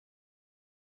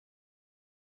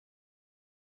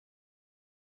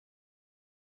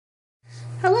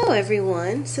Hello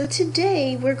everyone, so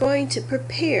today we're going to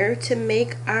prepare to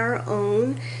make our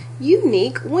own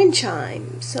unique wind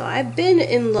chime. So I've been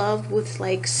in love with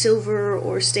like silver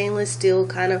or stainless steel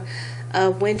kind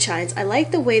of wind chimes. I like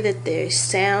the way that they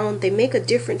sound. They make a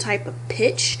different type of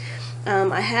pitch.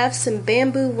 I have some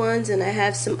bamboo ones and I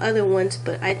have some other ones,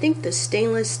 but I think the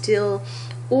stainless steel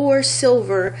or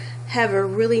silver have a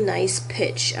really nice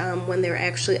pitch when they're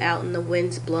actually out and the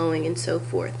wind's blowing and so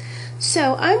forth.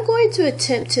 So I'm going to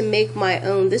attempt to make my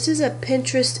own. This is a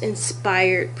Pinterest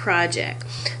inspired project.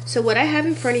 So what I have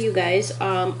in front of you guys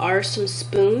are some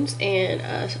spoons and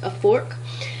a fork.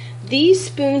 These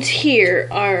spoons here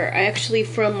are actually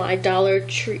from my Dollar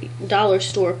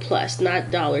Store Plus,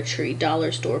 not Dollar Tree,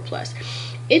 Dollar Store Plus.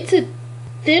 It's a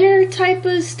thinner type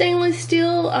of stainless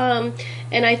steel,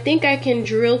 and I think I can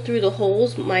drill through the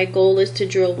holes. My goal is to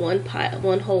drill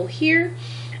one hole here,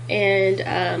 and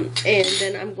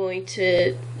then I'm going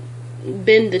to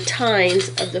bend the tines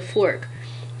of the fork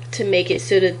to make it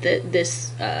so that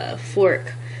this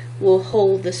fork will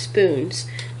hold the spoons.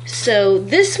 So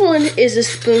this one is a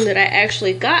spoon that I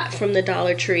actually got from the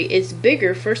Dollar Tree. It's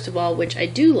bigger, first of all, which I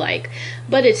do like,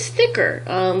 but it's thicker,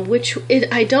 which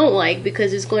I don't like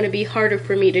because it's going to be harder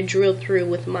for me to drill through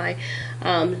with my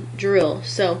drill.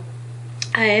 So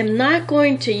I am not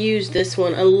going to use this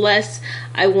one unless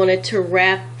I wanted to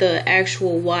wrap the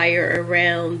actual wire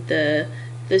around the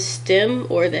stem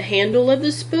or the handle of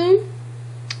the spoon.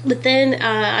 But then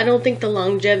I don't think the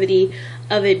longevity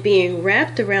of it being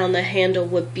wrapped around the handle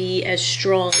would be as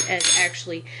strong as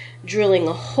actually drilling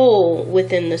a hole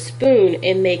within the spoon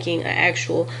and making an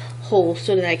actual hole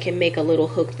so that I can make a little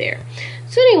hook there.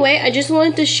 So anyway, I just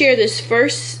wanted to share this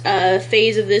first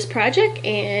phase of this project,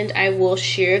 and I will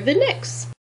share the next.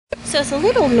 So it's a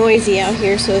little noisy out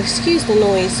here, so excuse the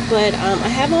noise, but I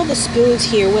have all the spoons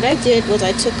here. What I did was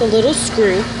I took a little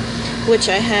screw, which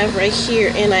I have right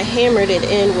here, and I hammered it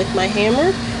in with my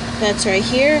hammer. That's right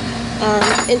here.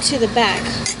 Into the back,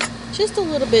 just a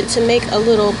little bit to make a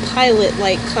little pilot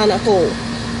like kind of hole,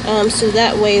 so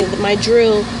that way my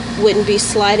drill wouldn't be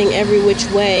sliding every which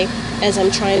way as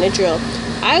I'm trying to drill.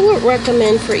 I would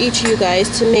recommend for each of you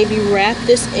guys to maybe wrap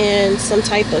this in some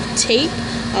type of tape,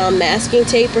 masking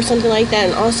tape or something like that,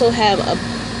 and also have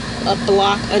a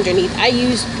block underneath. I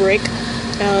used brick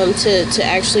to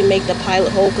actually make the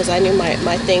pilot hole because I knew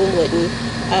my thing wouldn't,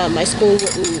 my spoon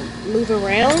wouldn't move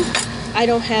around. I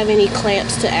don't have any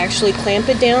clamps to actually clamp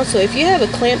it down, so if you have a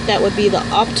clamp, that would be the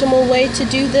optimal way to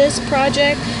do this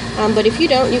project. But if you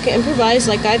don't, you can improvise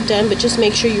like I've done, but just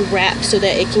make sure you wrap so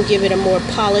that it can give it a more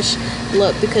polished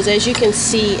look, because as you can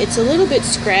see, it's a little bit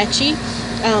scratchy,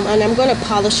 and I'm going to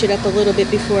polish it up a little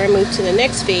bit before I move to the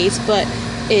next phase, but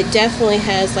it definitely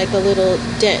has like a little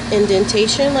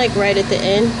indentation like right at the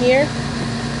end here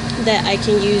that I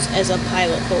can use as a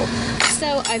pilot hole.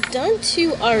 So I've done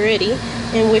two already,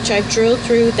 in which I've drilled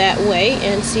through that way,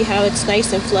 and see how it's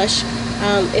nice and flush.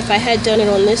 If I had done it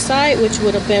on this side, which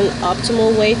would have been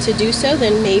optimal way to do so,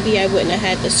 then maybe I wouldn't have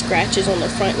had the scratches on the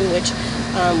front, in which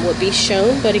would be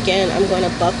shown. But again, I'm going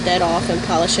to buff that off and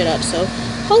polish it up, so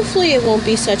hopefully it won't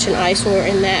be such an eyesore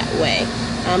in that way.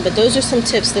 But those are some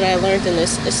tips that I learned in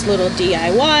this little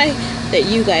DIY that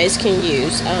you guys can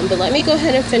use. But let me go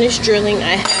ahead and finish drilling.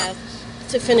 I have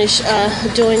to finish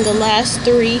doing the last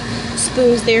 3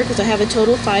 spoons there, because I have a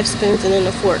total of 5 spoons and then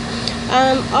the fork.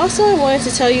 Also, I wanted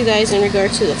to tell you guys in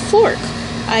regard to the fork,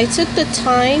 I took the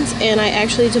tines and I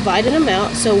actually divided them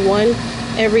out, so one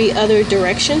every other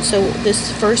direction. So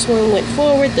this first one went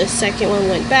forward, the second one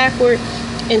went backward,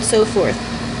 and so forth.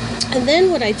 And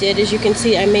then what I did is, you can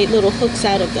see I made little hooks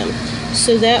out of them,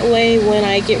 so that way when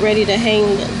I get ready to hang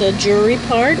the jewelry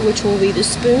part, which will be the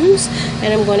spoons,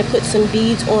 and I'm going to put some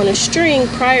beads on a string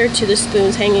prior to the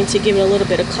spoons hanging to give it a little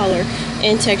bit of color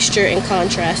and texture and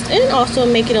contrast, and also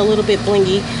make it a little bit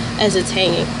blingy as it's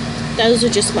hanging. Those are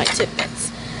just my tidbits.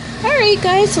 Alright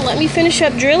guys, so let me finish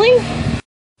up drilling.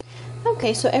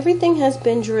 Okay, so everything has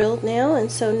been drilled now,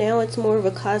 and so now it's more of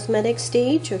a cosmetic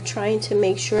stage of trying to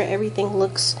make sure everything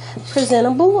looks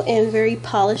presentable and very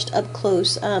polished up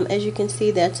close. As you can see,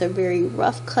 that's a very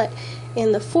rough cut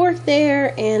in the fork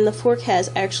there, and the fork has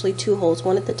actually 2 holes,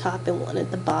 one at the top and one at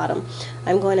the bottom.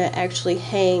 I'm going to actually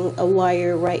hang a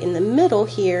wire right in the middle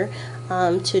here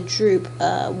to droop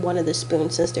one of the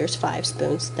spoons, since there's 5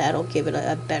 spoons. That'll give it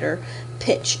a better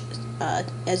pitch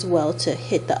as well to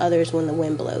hit the others when the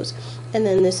wind blows. And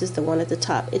then this is the one at the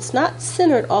top. It's not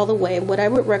centered all the way. What I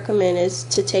would recommend is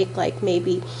to take like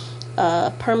maybe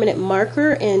permanent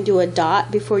marker and do a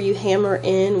dot before you hammer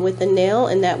in with a nail,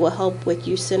 and that will help with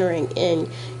you centering in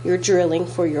your drilling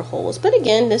for your holes. But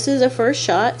again, this is a first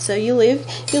shot, so you live,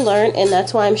 you learn, and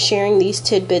that's why I'm sharing these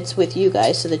tidbits with you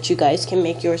guys so that you guys can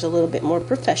make yours a little bit more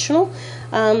professional.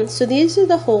 So these are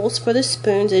the holes for the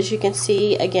spoons. As you can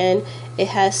see, again, it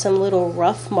has some little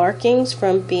rough markings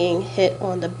from being hit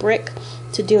on the brick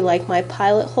to do like my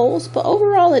pilot holes, but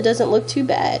overall it doesn't look too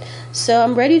bad. So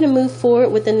I'm ready to move forward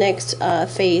with the next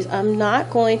phase. I'm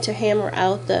not going to hammer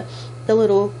out the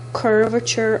little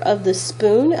curvature of the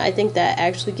spoon. I think that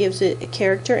actually gives it a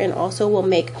character and also will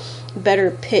make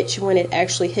better pitch when it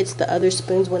actually hits the other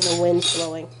spoons when the wind's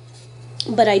blowing.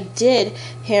 But I did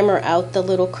hammer out the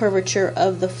little curvature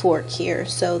of the fork here,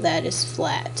 so that is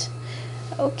flat.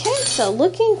 Okay, so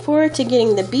looking forward to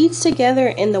getting the beads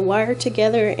together and the wire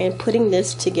together and putting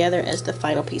this together as the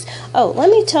final piece. Oh, let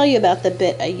me tell you about the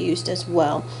bit I used as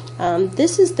well.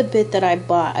 This is the bit that I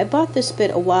bought. I bought this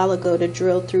bit a while ago to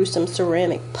drill through some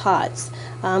ceramic pots,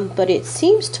 but it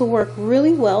seems to work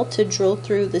really well to drill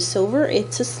through the silver.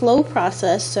 It's a slow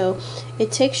process, so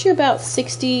it takes you about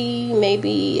 60,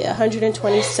 maybe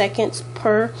 120 seconds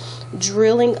per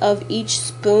drilling of each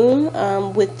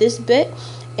spoon with this bit.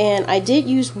 And I did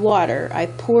use water. I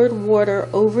poured water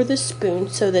over the spoon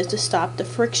so that to stop the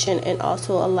friction and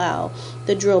also allow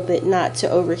the drill bit not to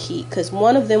overheat, because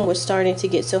one of them was starting to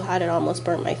get so hot it almost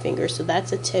burnt my fingers. So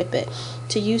that's a tidbit,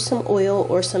 to use some oil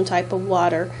or some type of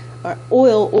water, or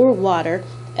oil or water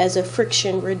as a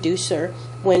friction reducer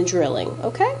when drilling.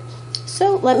 Okay,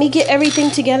 so let me get everything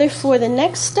together for the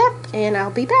next step and I'll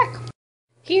be back.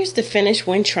 Here's the finished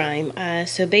Windchime.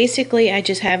 So basically I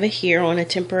just have it here on a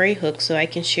temporary hook so I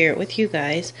can share it with you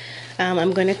guys.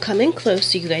 I'm going to come in close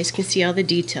so you guys can see all the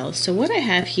details. So what I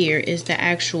have here is the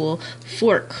actual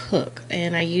fork hook,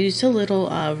 and I used a little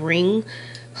ring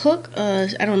hook. I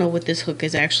don't know what this hook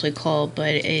is actually called,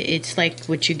 but it's like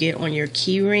what you get on your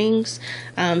key rings.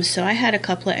 So I had a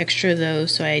couple of extra of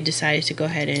those, so I decided to go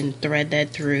ahead and thread that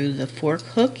through the fork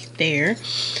hook there.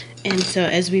 And so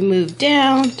as we move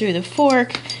down through the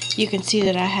fork, you can see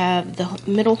that I have the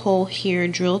middle hole here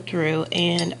drilled through,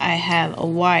 and I have a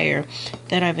wire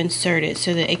that I've inserted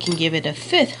so that it can give it a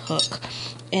fifth hook.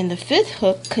 And the fifth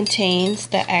hook contains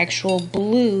the actual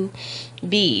blue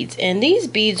beads, and these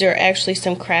beads are actually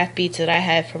some craft beads that I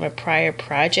had from a prior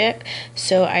project,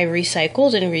 so I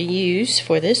recycled and reused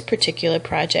for this particular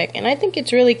project, and I think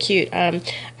it's really cute.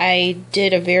 I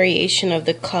did a variation of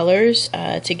the colors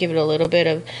to give it a little bit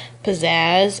of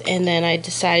pizzazz, and then I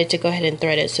decided to go ahead and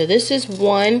thread it. So this is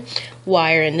one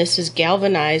wire, and this is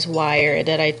galvanized wire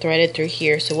that I threaded through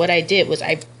here. So what I did was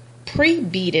I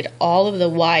pre-beaded all of the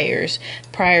wires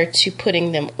prior to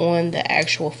putting them on the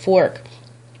actual fork.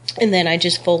 And then I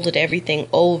just folded everything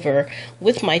over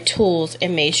with my tools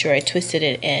and made sure I twisted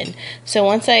it in. So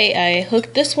once I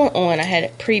hooked this one on, I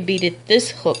had pre-beaded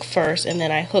this hook first, and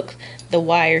then I hooked the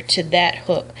wire to that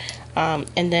hook.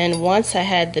 And then once I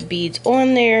had the beads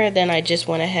on there, then I just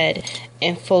went ahead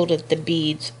and folded the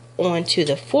beads onto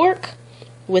the fork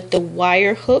with the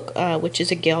wire hook, which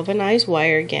is a galvanized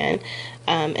wire again.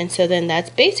 And so then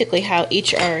that's basically how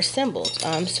each are assembled.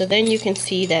 So then you can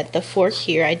see that the fork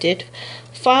here, I did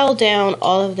file down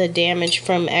all of the damage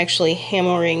from actually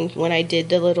hammering when I did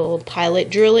the little pilot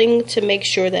drilling to make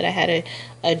sure that I had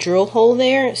a drill hole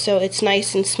there, so it's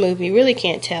nice and smooth. You really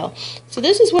can't tell. So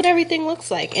this is what everything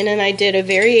looks like. And then I did a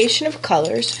variation of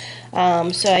colors.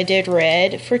 So I did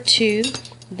red for 2,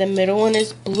 the middle one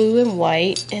is blue and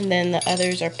white, and then the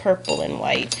others are purple and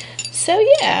white. So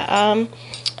yeah,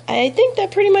 I think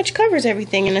that pretty much covers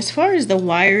everything. And as far as the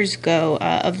wires go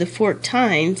of the fork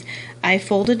tines, I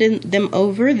folded them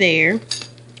over there,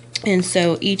 and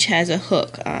so each has a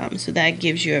hook, so that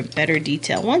gives you a better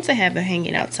detail. Once I have it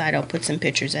hanging outside, I'll put some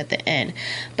pictures at the end.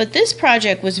 But this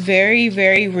project was very,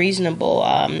 very reasonable.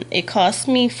 It cost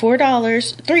me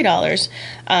 $3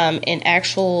 in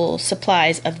actual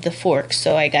supplies of the forks.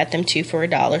 So I got them 2 for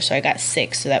 $1, so I got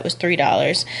 6, so that was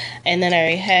 $3. And then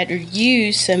I had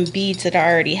used some beads that I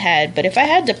already had. But if I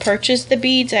had to purchase the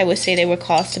beads, I would say they would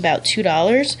cost about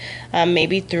 $2,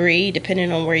 maybe $3,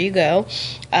 depending on where you go.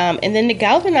 And then the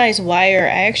galvanized wire,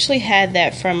 I actually had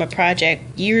that from a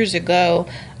project years ago,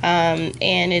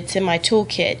 and it's in my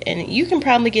toolkit, and you can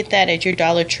probably get that at your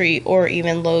Dollar Tree or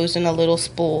even Lowe's in a little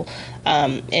spool,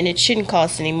 and it shouldn't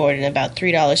cost any more than about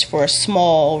 $3 for a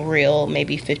small reel,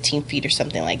 maybe 15 feet or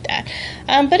something like that.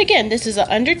 But again, this is an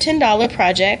under $10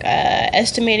 project.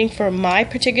 Estimating for my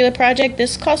particular project,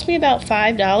 this cost me about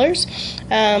 $5.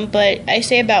 but I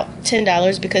say about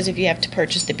 $10 because if you have to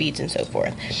purchase the beads and so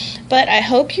forth. But I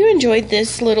hope you enjoyed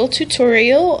this little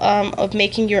tutorial of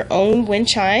making your own wind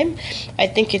chime. I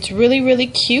think it's really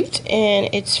cute, and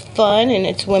it's fun, and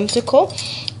it's whimsical.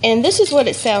 And this is what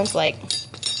it sounds like.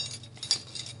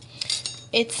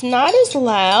 It's not as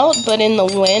loud, but in the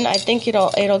wind, I think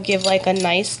it'll give like a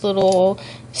nice little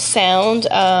sound.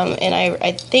 And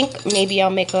I think maybe I'll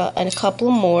make a couple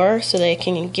more so they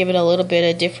can give it a little bit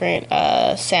of different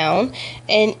sound.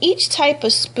 And each type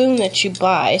of spoon that you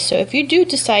buy, so if you do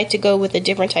decide to go with a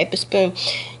different type of spoon,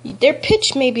 their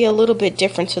pitch may be a little bit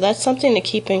different, so that's something to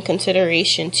keep in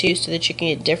consideration too, so that you can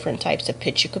get different types of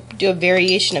pitch. You could do a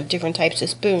variation of different types of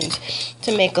spoons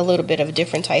to make a little bit of a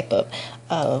different type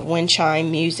of wind chime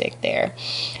music there.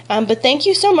 But thank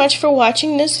you so much for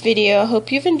watching this video. I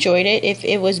hope you've enjoyed it. If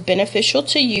it was beneficial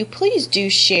to you, please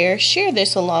do share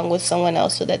this along with someone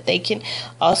else so that they can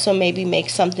also maybe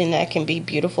make something that can be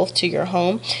beautiful to your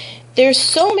home. There's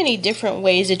so many different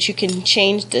ways that you can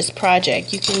change this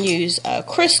project. You can use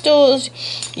crystals,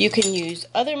 you can use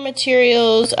other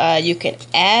materials, you can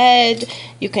add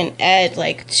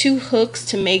like 2 hooks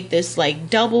to make this like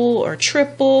double or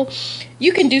triple.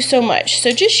 You can do so much.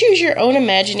 So just use your own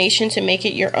imagination to make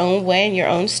it your own way and your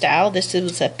own style. This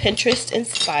was a Pinterest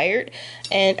inspired,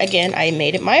 and again, I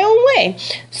made it my own way.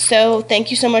 So thank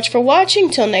you so much for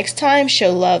watching. Till next time,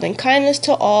 show love and kindness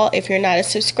to all. If you're not a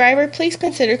subscriber, please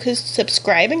consider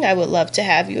subscribing. I would love to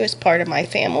have you as part of my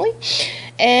family.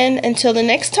 And until the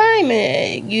next time,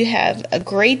 you have a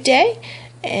great day.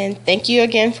 And thank you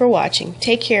again for watching.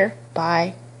 Take care.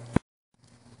 Bye.